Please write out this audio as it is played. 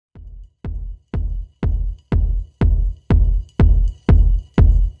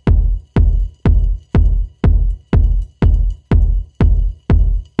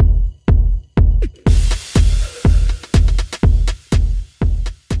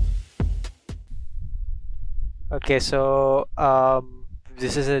Okay, so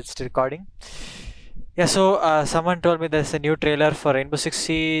this is it's recording. Yeah, so someone told me there's a new trailer for Rainbow Six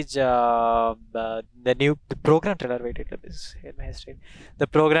Siege. The program trailer. Wait, let me hit my history. The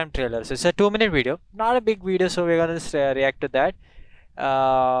program trailer. So it's a 2-minute video, not a big video. So we're gonna just, react to that.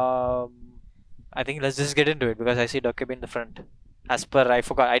 I think let's just get into it because I see Dokkaebi in the front. As per, I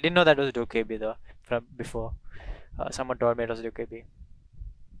forgot. I didn't know that was Dokkaebi though from before. Someone told me it was Dokkaebi.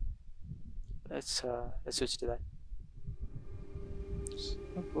 Let's switch to that.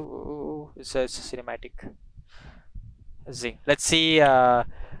 It's a cinematic. Let's see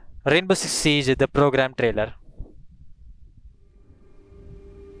Rainbow Six Siege, the program trailer.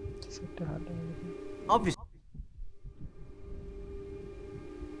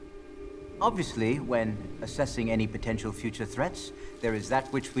 Obviously, when assessing any potential future threats, there is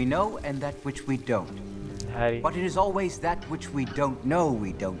that which we know and that which we don't. Harry. But it is always that which we don't know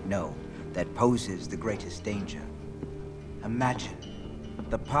that poses the greatest danger. Imagine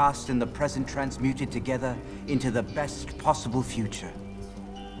the past and the present transmuted together into the best possible future.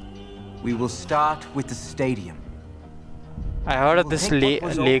 We will start with the stadium. I heard of this leak.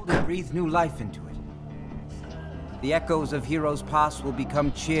 Breathe new life into it. The echoes of heroes past will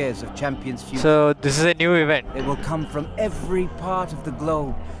become cheers of champions future. So this is a new event. They will come from every part of the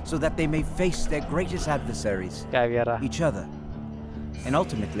globe so that they may face their greatest adversaries, each other, and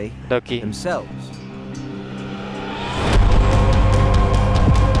ultimately themselves.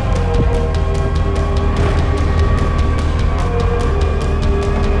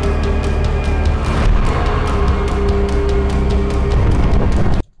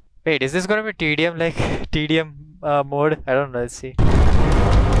 Wait, is this gonna be TDM like TDM mode? I don't know. Let's see.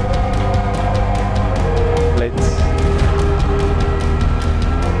 Let's.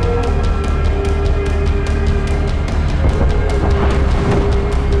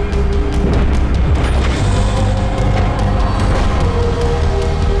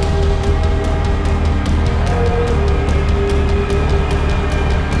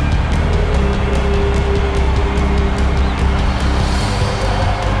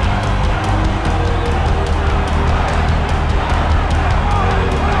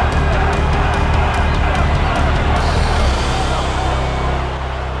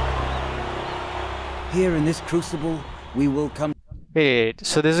 Here in this crucible, we will come. Wait,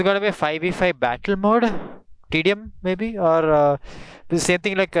 so this is gonna be a 5v5 battle mode? TDM maybe? Or the same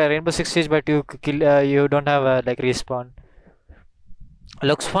thing like Rainbow Six Siege, but you kill, you don't have like respawn.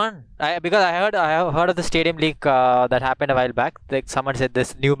 Looks fun. Because I have heard of the stadium leak that happened a while back. Like someone said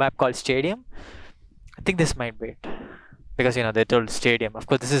this new map called Stadium. I think this might be it. Because you know they told Stadium. Of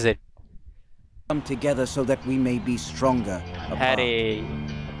course this is it. Come together so that we may be stronger. Harry.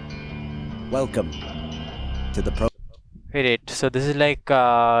 Welcome to the pro. Wait, so this is like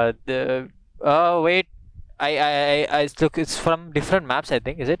the wait. I look, it's from different maps, I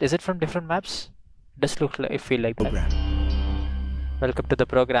think. Is it from different maps? Does look like, I feel like program. That. Welcome to the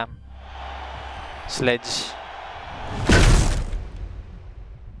program. Sledge.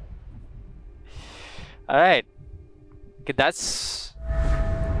 Alright. Okay, that's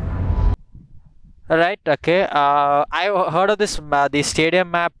alright, okay. I heard of this the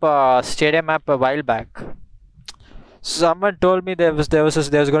stadium map a while back. Someone told me there was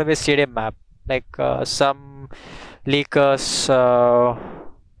gonna be a stadium map. Like some leakers,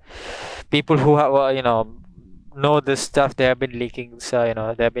 people who have know this stuff, they have been leaking. So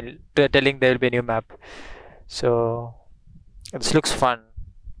they have been telling there will be a new map. So this looks fun.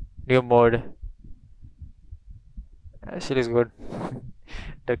 New mode. Actually, is good.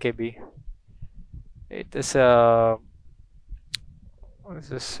 Dokkaebi. It is what is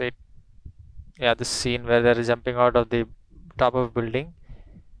this? Wait. Yeah, this scene where they're jumping out of the top of a building.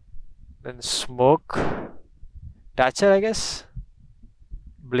 Then smoke. Thatcher, I guess.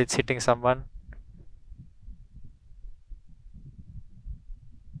 Blitz hitting someone.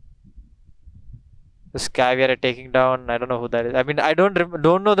 This caviar are taking down. I don't know who that is. I mean, I don't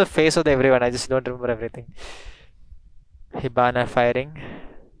know the face of everyone. I just don't remember everything. Hibana firing.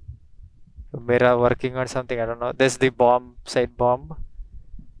 Mira working on something. I don't know. There's the bomb, side bomb.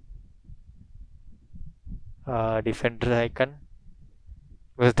 Defender icon.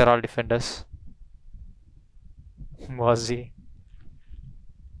 Because they're all defenders. Mozzie.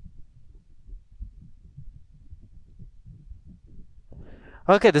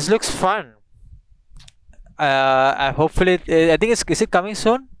 Okay, this looks fun. Hopefully, I think is it coming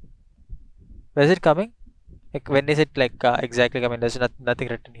soon? Where is it coming? Like when is it like exactly coming? There's nothing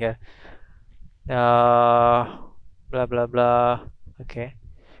written here. Blah blah blah. Okay,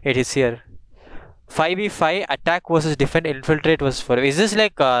 it is here. 5v5 attack versus defend infiltrate was for. Is this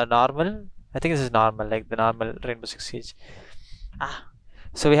like normal I think this is normal, like the normal Rainbow Six Siege.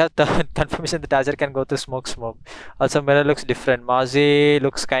 So we have the confirmation the Tazzer can go to smoke. Also, Mirror looks different. Mozzie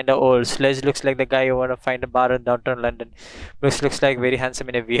looks kind of old. Sledge looks like the guy you want to find a bar in downtown London. Brooks looks like very handsome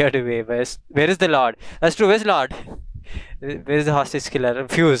in a weird way. Where is the Lord? That's true. Where's Lord? Where's the hostage killer?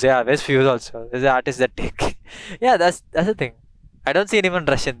 Fuse, yeah. Where's Fuse also? Where's the artist that take? Yeah, that's the thing. I don't see anyone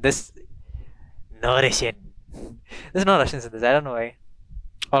Russian. No Russian. There's no Russians in this. I don't know why.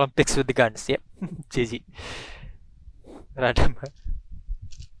 Olympics with the guns. Yep. GG. Random.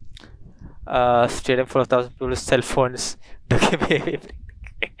 Stadium full of 1,000 people with cell phones. Dokkaebi.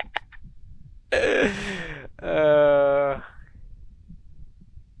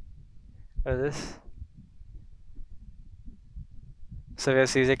 What is this? So we have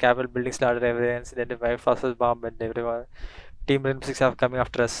CJ Capital building started evidence, identified fastest bomb and everyone. Team Rainbow Six are coming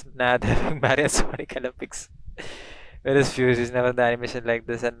after us. Nah, they're having Mario Sonic Olympics. Where is Fuse? He's never the animation like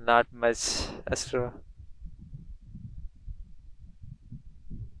this and not much. That's true.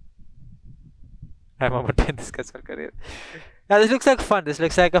 I'm about to end this customer career. Yeah, this looks like fun. This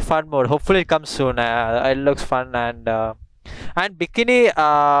looks like a fun mode. Hopefully it comes soon. It looks fun and Bikini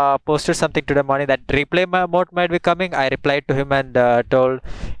posted something today morning that replay mode might be coming. I replied to him and told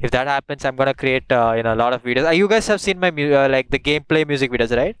if that happens, I'm gonna create a lot of videos. You guys have seen my like the gameplay music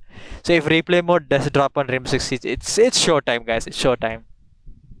videos, right? So if replay mode does drop on Rainbow Six Siege, it's showtime, guys. It's showtime.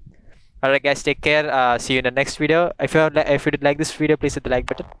 Alright, guys, take care. See you in the next video. If you did like this video, please hit the like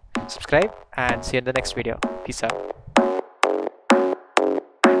button, subscribe, and see you in the next video. Peace out.